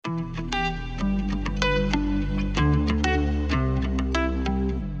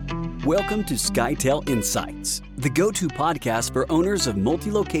Welcome to SkyTail Insights, the go-to podcast for owners of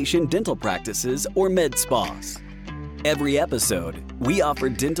multi-location dental practices or med spas. Every episode, we offer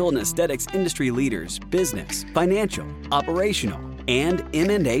dental and aesthetics industry leaders business, financial, operational, and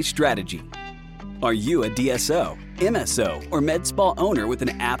M&A strategy. Are you a DSO, MSO, or med spa owner with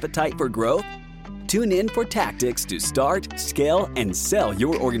an appetite for growth? Tune in for tactics to start, scale, and sell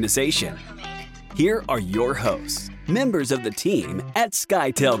your organization. Here are your hosts, members of the team at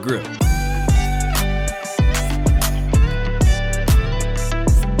SkyTail Group.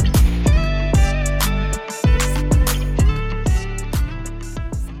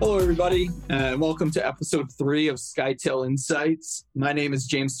 Hello, everybody, and welcome to episode 3 of SkyTail Insights. My name is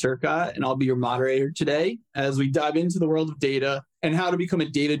James Turcotte, and I'll be your moderator today as we dive into the world of data and how to become a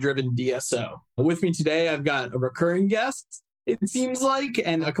data-driven DSO. With me today, I've got a recurring guest, it seems like,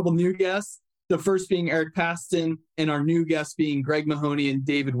 and a couple new guests. The first being Eric Pastan, and our new guests being Greg Mahoney and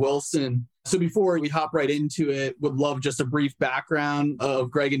David Wilson. So before we hop right into it, would love just a brief background of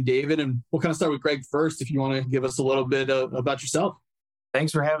Greg and David, and we'll kind of start with Greg first, if you want to give us a little bit about yourself.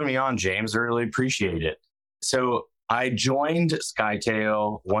 Thanks for having me on, James. I really appreciate it. So I joined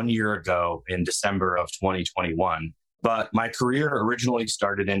SkyTail 1 year ago in December of 2021, but my career originally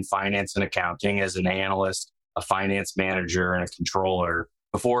started in finance and accounting as an analyst, a finance manager, and a controller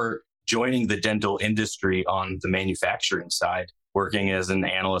before joining the dental industry on the manufacturing side, working as an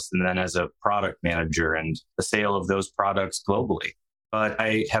analyst and then as a product manager and the sale of those products globally. But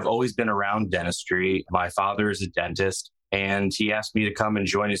I have always been around dentistry. My father is a dentist, and he asked me to come and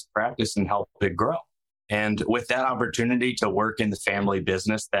join his practice and help it grow. And with that opportunity to work in the family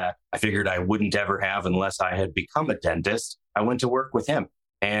business that I figured I wouldn't ever have unless I had become a dentist, I went to work with him.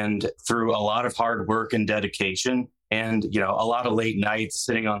 And through a lot of hard work and dedication, and, a lot of late nights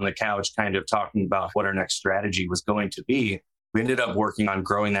sitting on the couch, kind of talking about what our next strategy was going to be, we ended up working on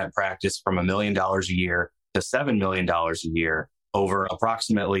growing that practice from $1 million a year to $7 million a year over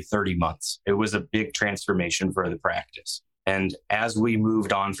approximately 30 months. It was a big transformation for the practice. And as we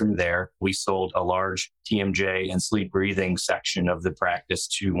moved on from there, we sold a large TMJ and sleep breathing section of the practice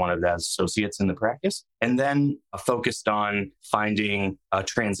to one of the associates in the practice, and then focused on finding a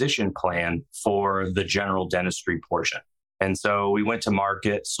transition plan for the general dentistry portion. And so we went to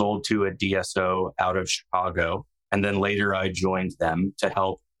market, sold to a DSO out of Chicago, and then later I joined them to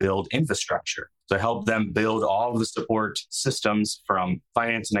help build infrastructure, to help them build all of the support systems from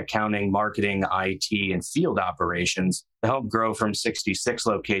finance and accounting, marketing, IT, and field operations to help grow from 66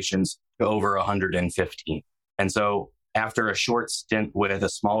 locations to over 115. And so after a short stint with a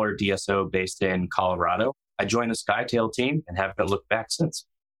smaller DSO based in Colorado, I joined the SkyTail team and haven't looked back since.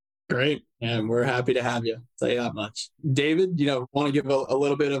 Great. And we're happy to have you. I'll tell you that much. David, want to give a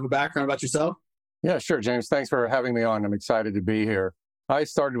little bit of a background about yourself? Yeah, sure, James. Thanks for having me on. I'm excited to be here. I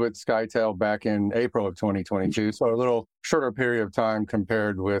started with SkyTail back in April of 2022, so a little shorter period of time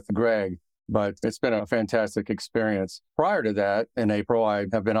compared with Greg, but it's been a fantastic experience. Prior to that, in April, I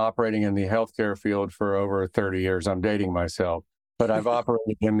have been operating in the healthcare field for over 30 years. I'm dating myself, but I've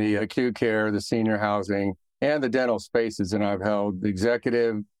operated in the acute care, the senior housing, and the dental spaces, and I've held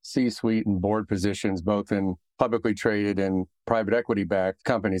executive, C-suite, and board positions, both in publicly traded and private equity-backed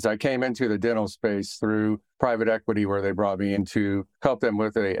companies. I came into the dental space through private equity, where they brought me in to help them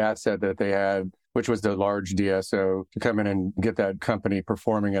with an asset that they had, which was the large DSO, to come in and get that company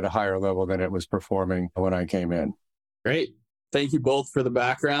performing at a higher level than it was performing when I came in. Great. Thank you both for the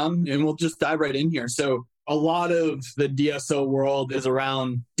background, and we'll just dive right in here. So a lot of the DSO world is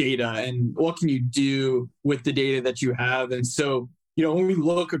around data and what can you do with the data that you have. And so, when we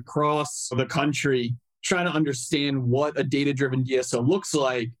look across the country, trying to understand what a data-driven DSO looks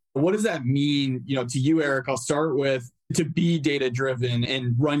like, what does that mean, to you, Eric? I'll start with to be data-driven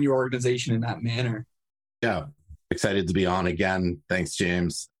and run your organization in that manner. Yeah, excited to be on again. Thanks,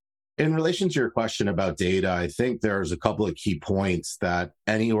 James. In relation to your question about data, I think there's a couple of key points that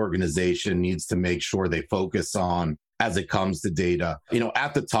any organization needs to make sure they focus on as it comes to data.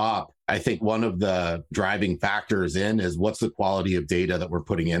 At the top, I think one of the driving factors is what's the quality of data that we're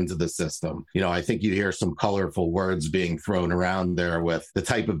putting into the system. I think you hear some colorful words being thrown around there with the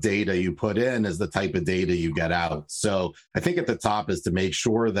type of data you put in is the type of data you get out. So I think at the top is to make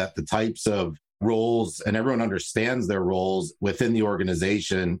sure that the types of roles and everyone understands their roles within the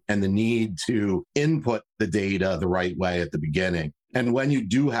organization and the need to input the data the right way at the beginning. And when you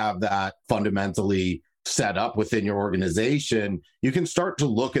do have that fundamentally set up within your organization, you can start to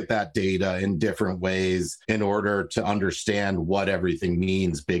look at that data in different ways in order to understand what everything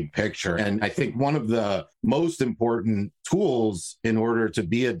means big picture. And I think one of the most important tools in order to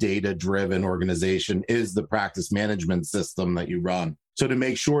be a data-driven organization is the practice management system that you run. So to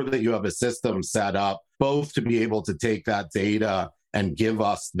make sure that you have a system set up, both to be able to take that data and give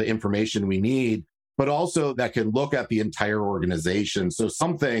us the information we need, but also that can look at the entire organization. So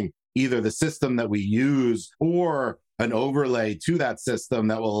something, either the system that we use or an overlay to that system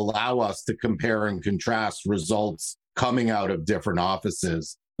that will allow us to compare and contrast results coming out of different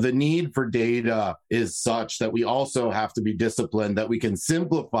offices. The need for data is such that we also have to be disciplined that we can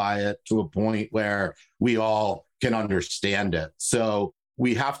simplify it to a point where we all can understand it. So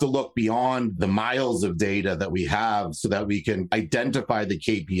we have to look beyond the miles of data that we have so that we can identify the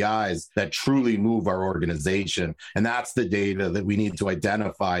KPIs that truly move our organization. And that's the data that we need to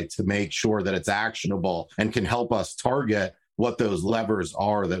identify to make sure that it's actionable and can help us target what those levers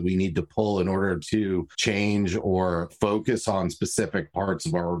are that we need to pull in order to change or focus on specific parts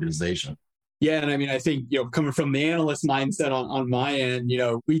of our organization. Yeah. And I mean, I think, coming from the analyst mindset on my end,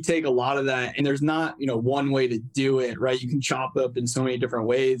 we take a lot of that, and there's not, one way to do it, right? You can chop up in so many different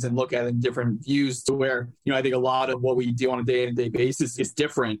ways and look at it in different views to where, I think a lot of what we do on a day-to-day basis is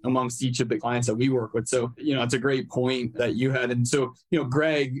different amongst each of the clients that we work with. So, it's a great point that you had. And so,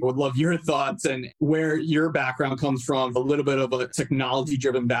 Greg, would love your thoughts and where your background comes from, a little bit of a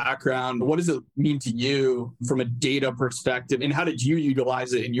technology-driven background. What does it mean to you from a data perspective, and how did you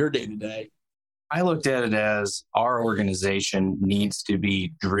utilize it in your day-to-day? I looked at it as our organization needs to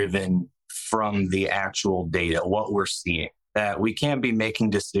be driven from the actual data, what we're seeing, that we can't be making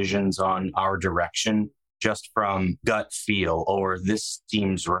decisions on our direction just from gut feel or this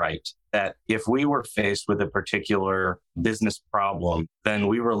seems right. That if we were faced with a particular business problem, then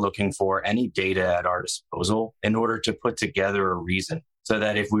we were looking for any data at our disposal in order to put together a reason so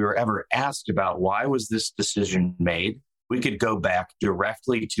that if we were ever asked about why was this decision made, we could go back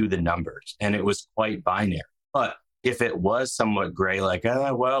directly to the numbers, and it was quite binary. But if it was somewhat gray, like,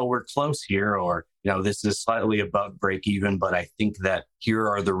 well, we're close here, or, this is slightly above break even, but I think that here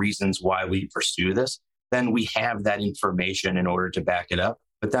are the reasons why we pursue this, then we have that information in order to back it up.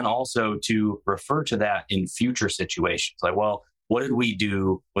 But then also to refer to that in future situations, like, well, what did we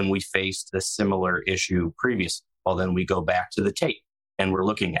do when we faced a similar issue previously? Well, then we go back to the tape and we're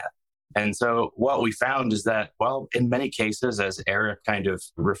looking at it. And so what we found is that, well, in many cases, as Eric kind of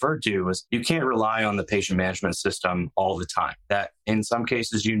referred to, is you can't rely on the patient management system all the time. That in some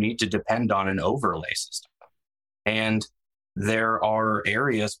cases, you need to depend on an overlay system. And there are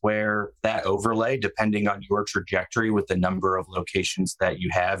areas where that overlay, depending on your trajectory with the number of locations that you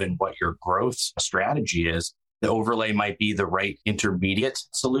have and what your growth strategy is, the overlay might be the right intermediate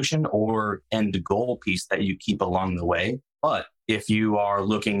solution or end goal piece that you keep along the way. But if you are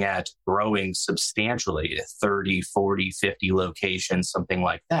looking at growing substantially, 30, 40, 50 locations, something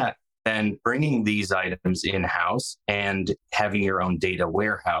like that, then bringing these items in-house and having your own data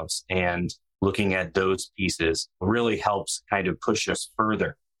warehouse and looking at those pieces really helps kind of push us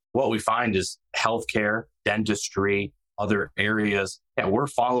further. What we find is healthcare, dentistry, other areas, we're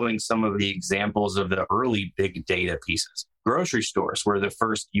following some of the examples of the early big data pieces. Grocery stores were the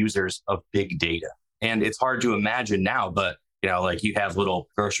first users of big data. And it's hard to imagine now, but like you have little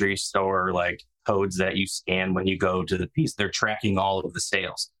grocery store like codes that you scan when you go to the piece. They're tracking all of the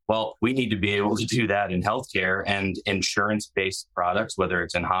sales. Well, we need to be able to do that in healthcare and insurance-based products, whether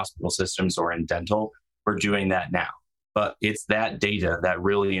it's in hospital systems or in dental. We're doing that now. But it's that data that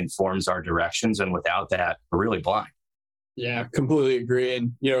really informs our directions. And without that, we're really blind. Yeah, completely agree.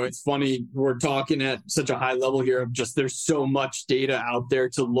 And, it's funny, we're talking at such a high level here of just there's so much data out there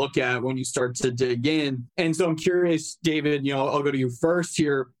to look at when you start to dig in. And so I'm curious, David, I'll go to you first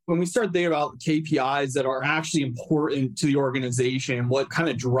here. When we start thinking about KPIs that are actually important to the organization, what kind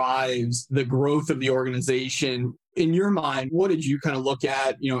of drives the growth of the organization, in your mind, what did you kind of look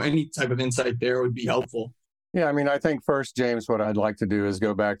at? Any type of insight there would be helpful. Yeah, I think first, James, what I'd like to do is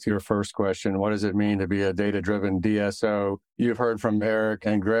go back to your first question. What does it mean to be a data-driven DSO? You've heard from Eric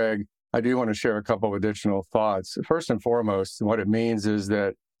and Greg. I do want to share a couple of additional thoughts. First and foremost, what it means is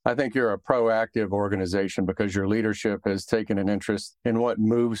that I think you're a proactive organization because your leadership has taken an interest in what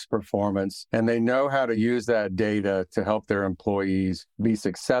moves performance, and they know how to use that data to help their employees be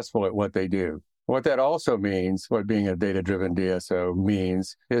successful at what they do. What that also means, what being a data-driven DSO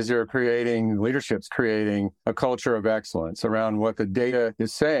means, is leadership's creating a culture of excellence around what the data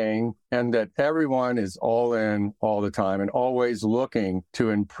is saying, and that everyone is all in all the time and always looking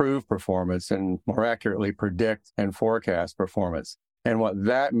to improve performance and more accurately predict and forecast performance. And what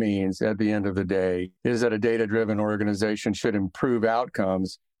that means at the end of the day is that a data-driven organization should improve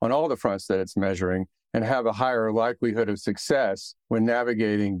outcomes on all the fronts that it's measuring and have a higher likelihood of success when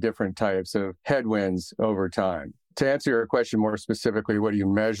navigating different types of headwinds over time. To answer your question more specifically, what are you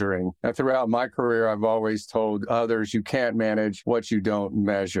measuring? And throughout my career, I've always told others you can't manage what you don't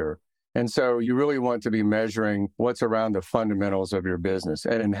measure. And so you really want to be measuring what's around the fundamentals of your business.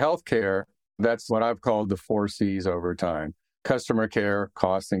 And in healthcare, that's what I've called the 4 C's over time: customer care,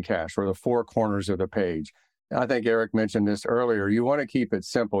 cost, and cash, or the 4 corners of the page. I think Eric mentioned this earlier. You want to keep it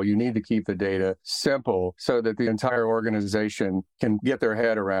simple. You need to keep the data simple so that the entire organization can get their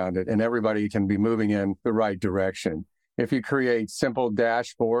head around it and everybody can be moving in the right direction. If you create simple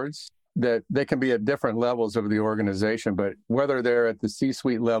dashboards, that they can be at different levels of the organization, but whether they're at the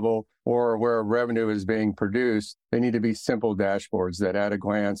C-suite level or where revenue is being produced, they need to be simple dashboards that at a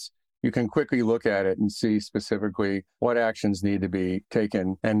glance, you can quickly look at it and see specifically what actions need to be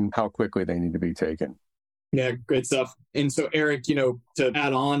taken and how quickly they need to be taken. Yeah, great stuff. And so, Eric, to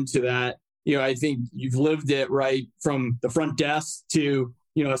add on to that, I think you've lived it right from the front desk to,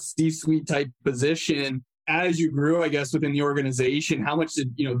 a C-suite type position. As you grew, I guess, within the organization, how much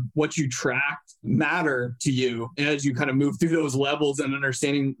did, what you tracked matter to you as you kind of move through those levels and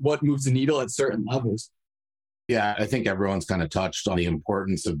understanding what moves the needle at certain levels? Yeah, I think everyone's kind of touched on the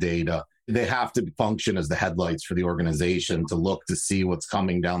importance of data. They have to function as the headlights for the organization to look to see what's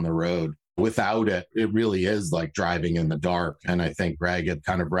coming down the road. Without it, it really is like driving in the dark. And I think Greg had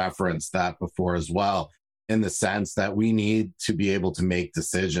kind of referenced that before as well, in the sense that we need to be able to make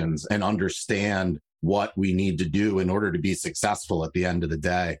decisions and understand what we need to do in order to be successful at the end of the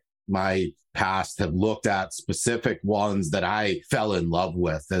day. My past have looked at specific ones that I fell in love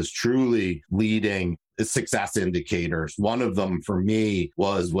with as truly leading success indicators. One of them for me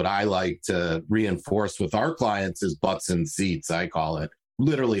was what I like to reinforce with our clients is butts in seats, I call it.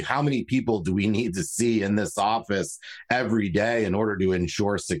 Literally, how many people do we need to see in this office every day in order to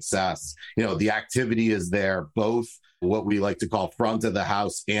ensure success? The activity is there, both what we like to call front of the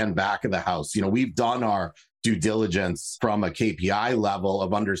house and back of the house. We've done our due diligence from a KPI level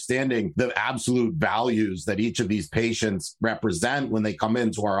of understanding the absolute values that each of these patients represent when they come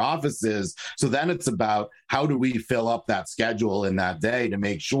into our offices. So then it's about how do we fill up that schedule in that day to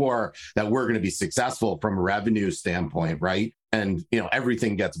make sure that we're going to be successful from a revenue standpoint, right? And,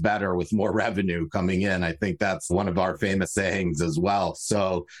 everything gets better with more revenue coming in. I think that's one of our famous sayings as well.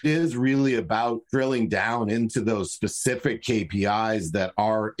 So it is really about drilling down into those specific KPIs that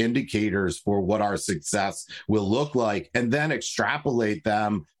are indicators for what our success will look like, and then extrapolate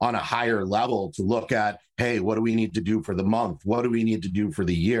them on a higher level to look at, hey, what do we need to do for the month? What do we need to do for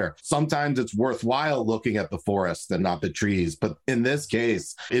the year? Sometimes it's worthwhile looking at the forest and not the trees. But in this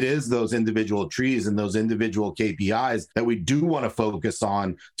case, it is those individual trees and those individual KPIs that we do want to focus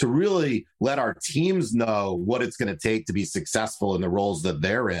on to really let our teams know what it's going to take to be successful in the roles that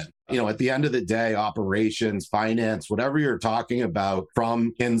they're in. At the end of the day, operations, finance, whatever you're talking about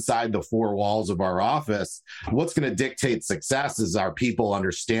from inside the 4 walls of our office, what's going to dictate success is our people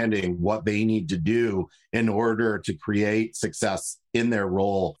understanding what they need to do in order to create success in their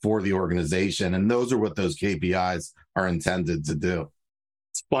role for the organization. And those are what those KPIs are intended to do.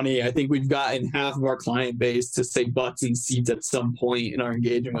 It's funny. I think we've gotten half of our client base to say butts and seats at some point in our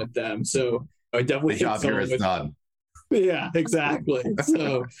engagement with them. So I definitely the job here is done. Yeah, exactly.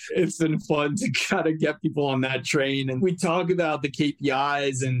 So it's been fun to kind of get people on that train. And we talk about the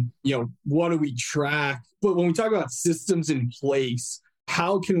KPIs and, what do we track? But when we talk about systems in place,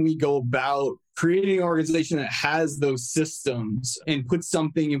 how can we go about creating an organization that has those systems and put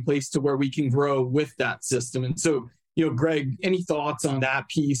something in place to where we can grow with that system? And so, Greg, any thoughts on that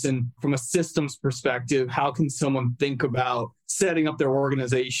piece? And from a systems perspective, how can someone think about setting up their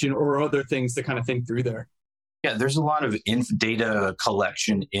organization or other things to kind of think through there? Yeah, there's a lot of data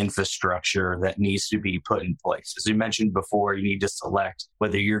collection infrastructure that needs to be put in place. As we mentioned before, you need to select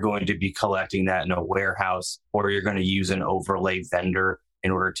whether you're going to be collecting that in a warehouse or you're going to use an overlay vendor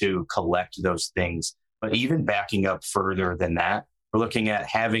in order to collect those things. But even backing up further than that, we're looking at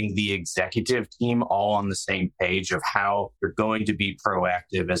having the executive team all on the same page of how you're going to be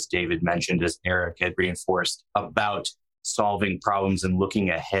proactive, as David mentioned, as Eric had reinforced, about solving problems and looking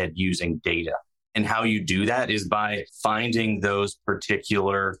ahead using data. And how you do that is by finding those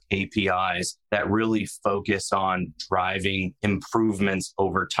particular KPIs that really focus on driving improvements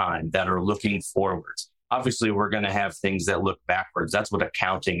over time that are looking forwards. Obviously, we're going to have things that look backwards. That's what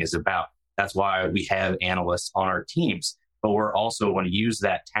accounting is about. That's why we have analysts on our teams. But we're also going to use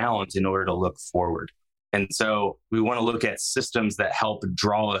that talent in order to look forward. And so we want to look at systems that help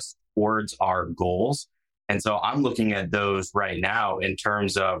draw us towards our goals. And so I'm looking at those right now in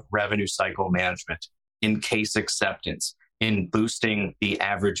terms of revenue cycle management, in case acceptance, in boosting the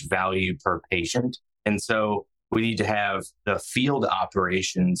average value per patient. And so we need to have the field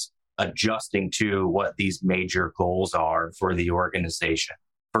operations adjusting to what these major goals are for the organization.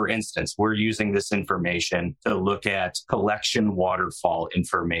 For instance, we're using this information to look at collection waterfall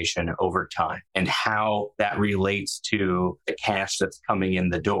information over time and how that relates to the cash that's coming in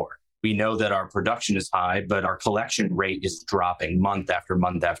the door. We know that our production is high, but our collection rate is dropping month after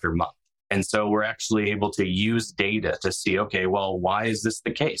month after month. And so we're actually able to use data to see, okay, well, why is this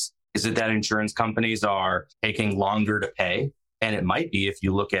the case? Is it that insurance companies are taking longer to pay? And it might be if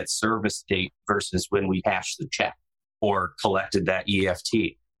you look at service date versus when we cashed the check or collected that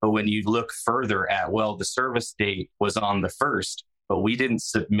EFT. But when you look further at, well, the service date was on the 1st, but we didn't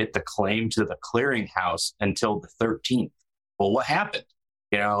submit the claim to the clearinghouse until the 13th. Well, what happened?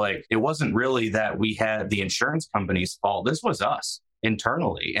 It wasn't really that we had the insurance company's fault. This was us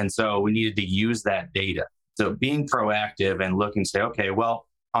internally. And so we needed to use that data. So being proactive and looking, say, okay, well,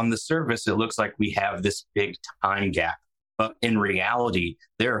 on the surface, it looks like we have this big time gap. But in reality,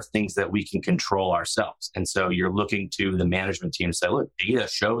 there are things that we can control ourselves. And so you're looking to the management team to say, look, data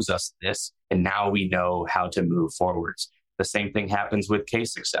shows us this, and now we know how to move forwards. The same thing happens with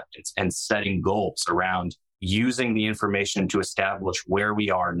case acceptance and setting goals around using the information to establish where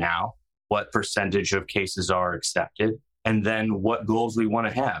we are now, what percentage of cases are accepted, and then what goals we want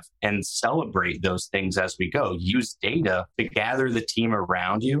to have, and celebrate those things as we go. Use data to gather the team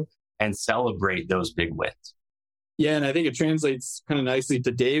around you and celebrate those big wins. Yeah, and I think it translates kind of nicely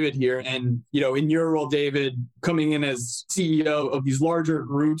to David here. And, in your role, David, coming in as CEO of these larger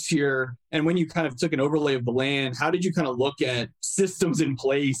groups here, and when you kind of took an overlay of the land, how did you kind of look at systems in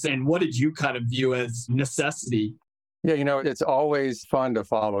place and what did you kind of view as necessity? Yeah, it's always fun to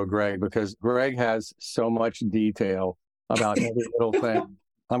follow Greg because Greg has so much detail about every little thing.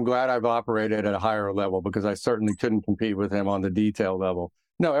 I'm glad I've operated at a higher level because I certainly couldn't compete with him on the detail level.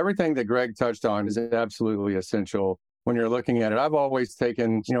 No, everything that Greg touched on is absolutely essential when you're looking at it. I've always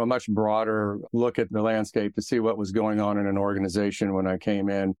taken, a much broader look at the landscape to see what was going on in an organization when I came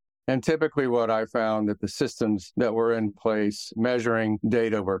in. And typically what I found that the systems that were in place measuring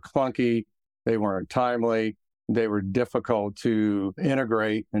data were clunky, they weren't timely, they were difficult to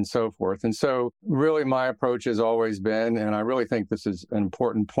integrate and so forth. And so really my approach has always been, and I really think this is an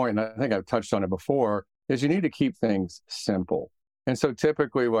important point, and I think I've touched on it before, is you need to keep things simple. And so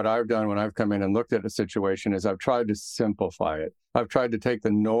typically what I've done when I've come in and looked at a situation is I've tried to simplify it. I've tried to take the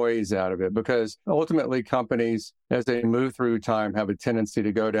noise out of it because ultimately companies, as they move through time, have a tendency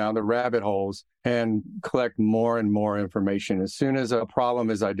to go down the rabbit holes and collect more and more information. As soon as a problem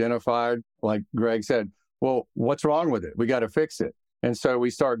is identified, like Greg said, well, what's wrong with it? We got to fix it. And so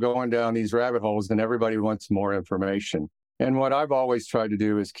we start going down these rabbit holes and everybody wants more information. And what I've always tried to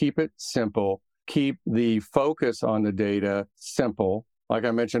do is keep it simple. Keep the focus on the data simple, like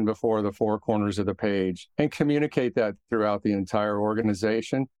I mentioned before, the 4 corners of the page, and communicate that throughout the entire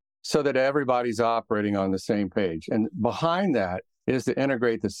organization so that everybody's operating on the same page. And behind that is to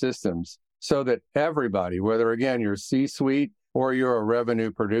integrate the systems so that everybody, whether again, you're C-suite or you're a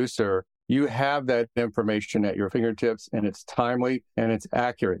revenue producer, you have that information at your fingertips and it's timely and it's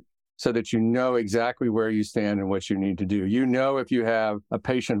accurate so that you know exactly where you stand and what you need to do. You know if you have a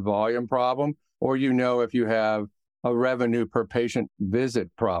patient volume problem, or if you have a revenue per patient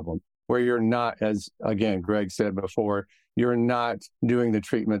visit problem, where you're not, as again, Greg said before, you're not doing the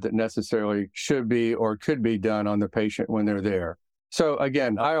treatment that necessarily should be or could be done on the patient when they're there. So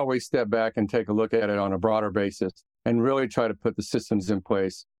again, I always step back and take a look at it on a broader basis and really try to put the systems in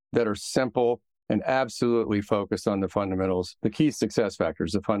place that are simple and absolutely focused on the fundamentals, the key success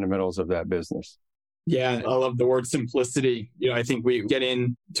factors, the fundamentals of that business. Yeah, I love the word simplicity. I think we get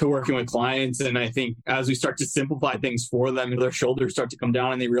into working with clients, and I think as we start to simplify things for them, their shoulders start to come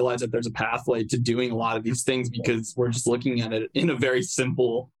down and they realize that there's a pathway to doing a lot of these things because we're just looking at it in a very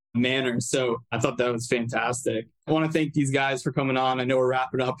simple manner. So I thought that was fantastic. I want to thank these guys for coming on. I know we're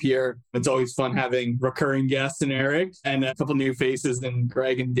wrapping up here. It's always fun having recurring guests in Eric and a couple new faces in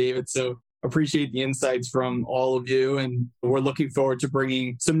Greg and David. So appreciate the insights from all of you. And we're looking forward to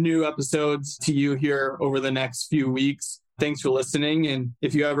bringing some new episodes to you here over the next few weeks. Thanks for listening. And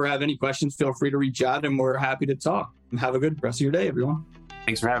if you ever have any questions, feel free to reach out and we're happy to talk. And have a good rest of your day, everyone.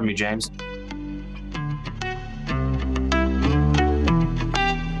 Thanks for having me, James.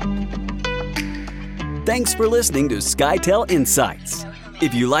 Thanks for listening to SkyTel Insights.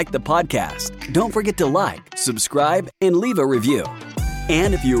 If you like the podcast, don't forget to like, subscribe, and leave a review.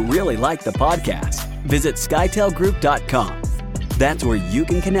 And if you really like the podcast, visit skytelgroup.com. That's where you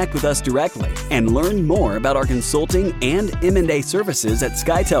can connect with us directly and learn more about our consulting and M&A services at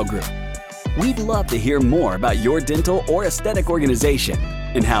SkyTel Group. We'd love to hear more about your dental or aesthetic organization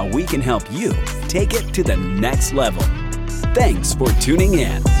and how we can help you take it to the next level. Thanks for tuning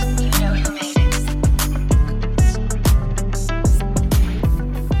in.